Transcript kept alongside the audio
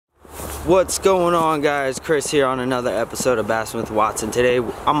What's going on, guys? Chris here on another episode of Bassing with Watson. Today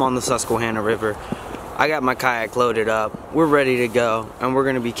I'm on the Susquehanna River. I got my kayak loaded up. We're ready to go and we're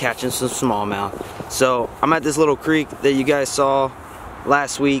gonna be catching some smallmouth. So I'm at this little creek that you guys saw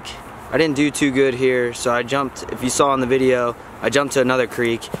last week. I didn't do too good here, so I jumped, if you saw in the video, I jumped to another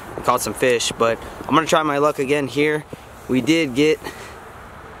creek and caught some fish, but I'm gonna try my luck again here. We did get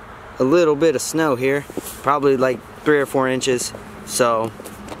a little bit of snow here, probably like 3 or 4 inches, so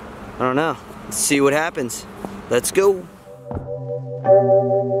I don't know. Let's see what happens. Let's go.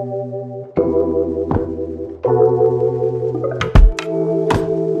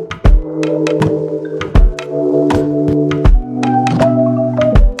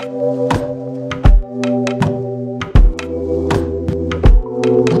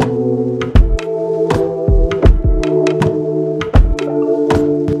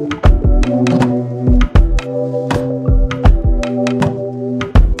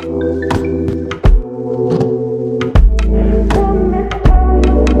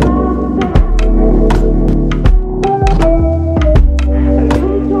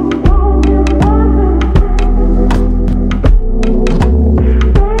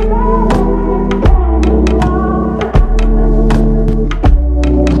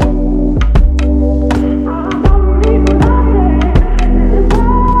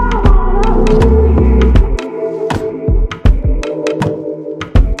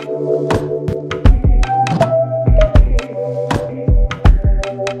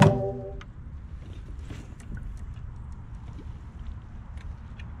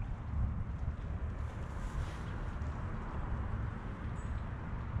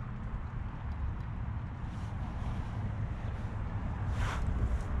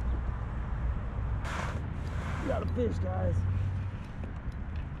 Got a fish, guys.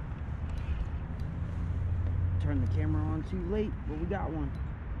 Turned the camera on too late, but we got one.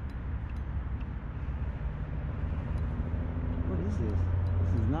 What is this?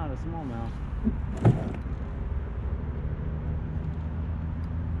 This is not a smallmouth.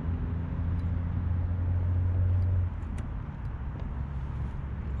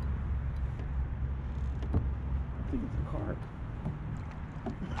 I think it's a carp.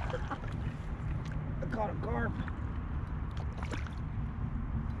 I caught a carp.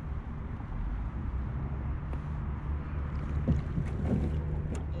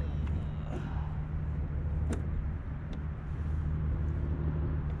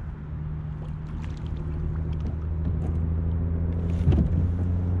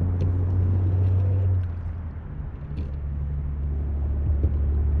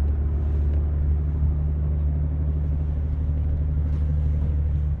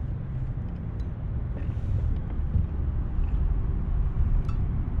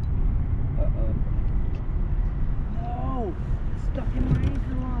 Stuck in my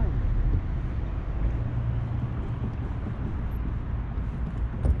anchor line.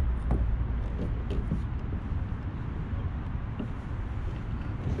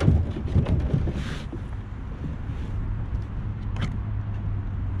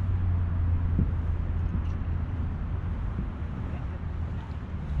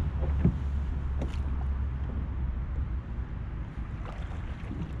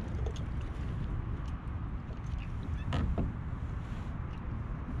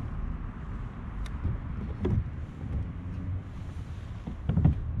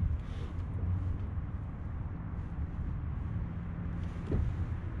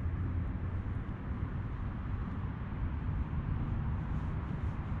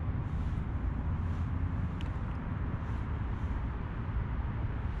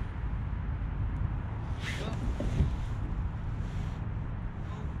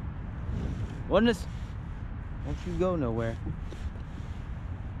 Don't you go nowhere.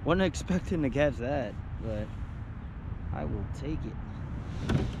 Wasn't expecting to catch that, but I will take it.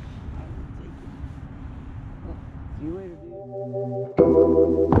 I will take it. Oh, see you later,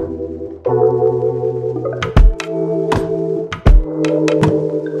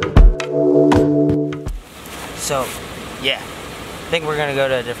 dude. So, yeah, I think we're gonna go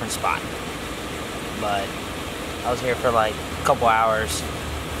to a different spot. But I was here for like a couple hours,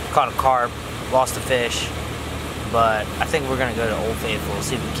 caught a carp, lost a fish, but I think we're gonna go to Old Faithful,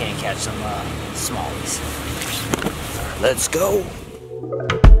 see if we can't catch some smallies. Let's go.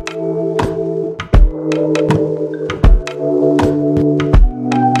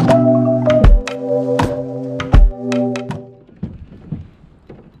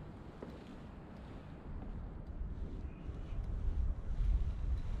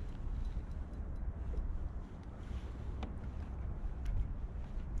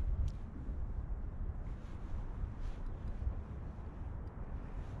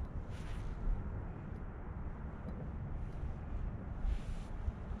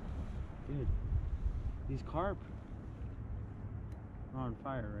 Dude, these carp are on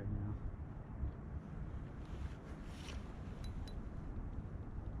fire right now.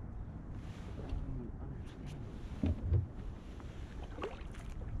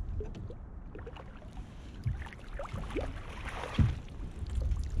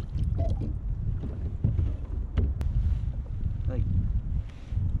 Like,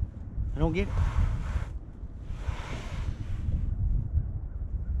 I don't get it.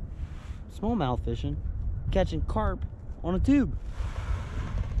 Smallmouth fishing, catching carp on a tube.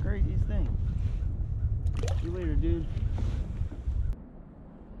 Craziest thing. See you later, dude.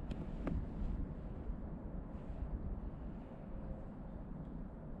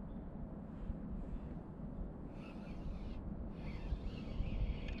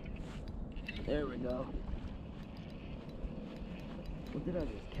 There we go. What did I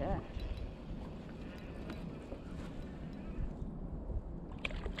just catch?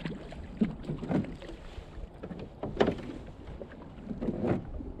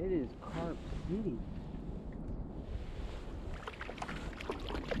 It is Carp City.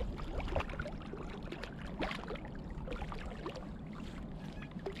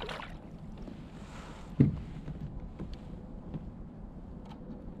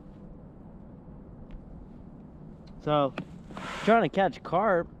 So, trying to catch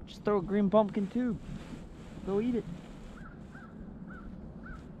carp, just throw a green pumpkin tube. Go eat it.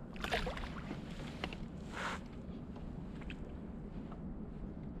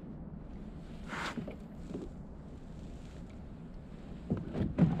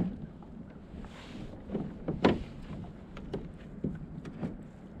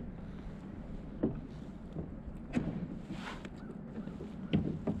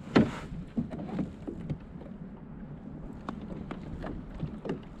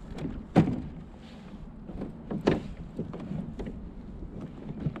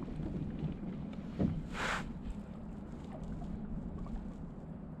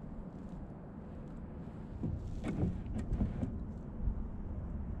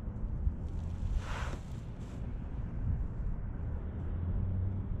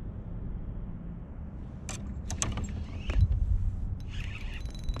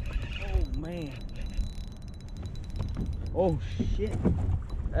 Man. Oh shit.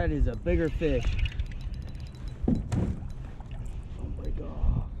 That is a bigger fish. Don't break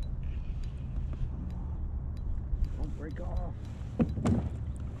off. Don't break off.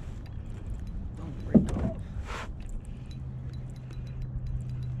 Don't break off.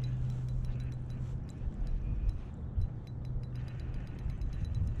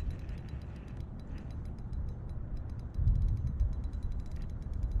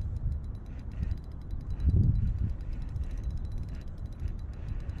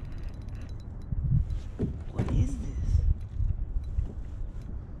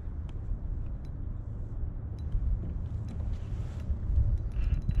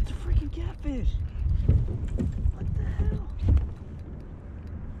 Catfish. What the hell?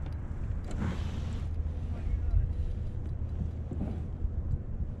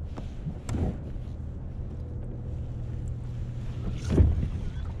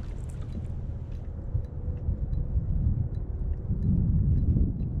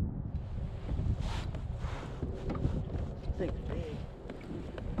 This thing's big.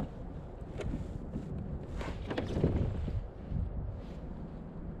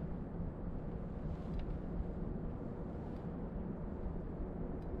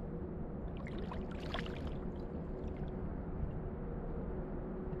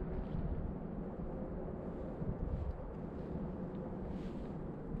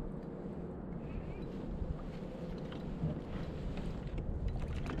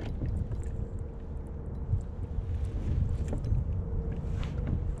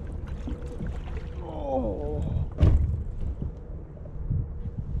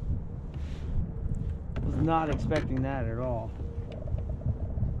 Not expecting that at all.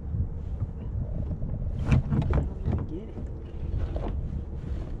 I don't even get it.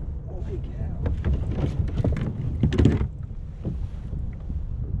 Holy cow.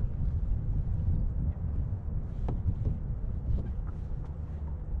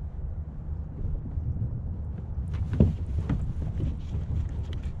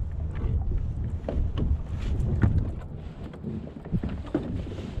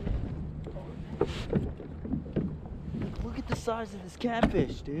 Size of this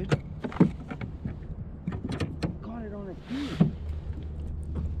catfish, dude. Caught it on a tube.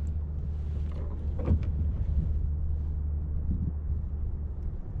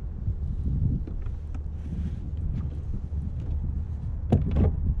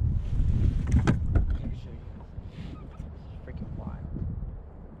 Let me show you. This is freaking wild.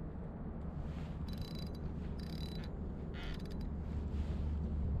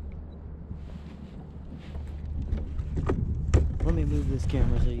 move this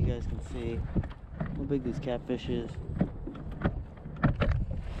camera so you guys can see how big this catfish is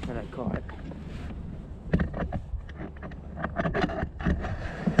that I caught.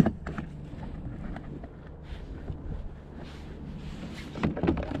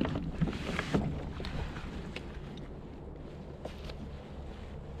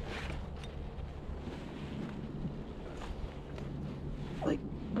 Like,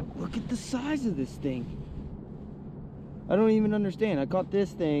 look at the size of this thing. I don't even understand. I caught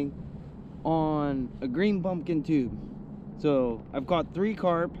this thing on a green pumpkin tube. So I've caught 3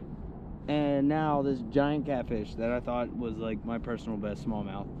 carp and now this giant catfish that I thought was like my personal best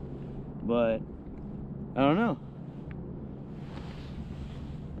smallmouth. But I don't know.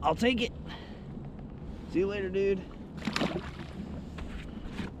 I'll take it. See you later, dude.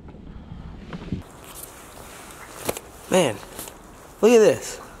 Man, look at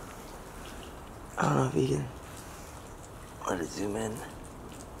this. I don't know if you can let it zoom in.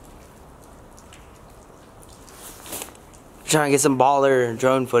 Trying to get some baller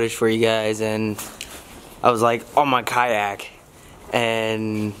drone footage for you guys, and I was like on my kayak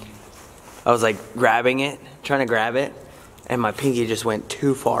and I was like grabbing it, trying to grab it, and my pinky just went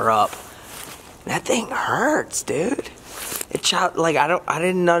too far up. That thing hurts, dude. It chopped, like I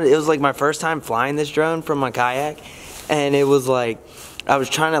didn't know, it was like my first time flying this drone from my kayak, and it was like I was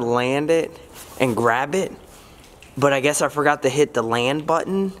trying to land it and grab it, but I guess I forgot to hit the land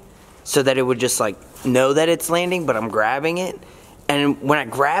button so that it would just like know that it's landing, but I'm grabbing it, and when I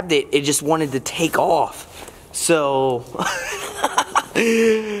grabbed it, it just wanted to take off. So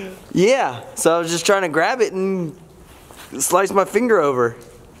yeah, so I was just trying to grab it and slice my finger over.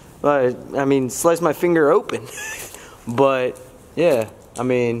 I mean, slice my finger open. But yeah, I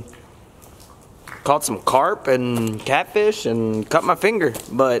mean, caught some carp and catfish and cut my finger.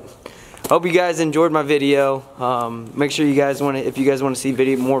 But hope you guys enjoyed my video. Make sure you guys want to, if you guys want to see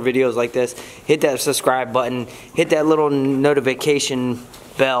more videos like this, hit that subscribe button, hit that little notification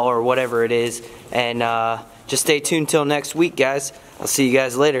bell or whatever it is, and just stay tuned till next week, guys. I'll see you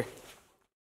guys later.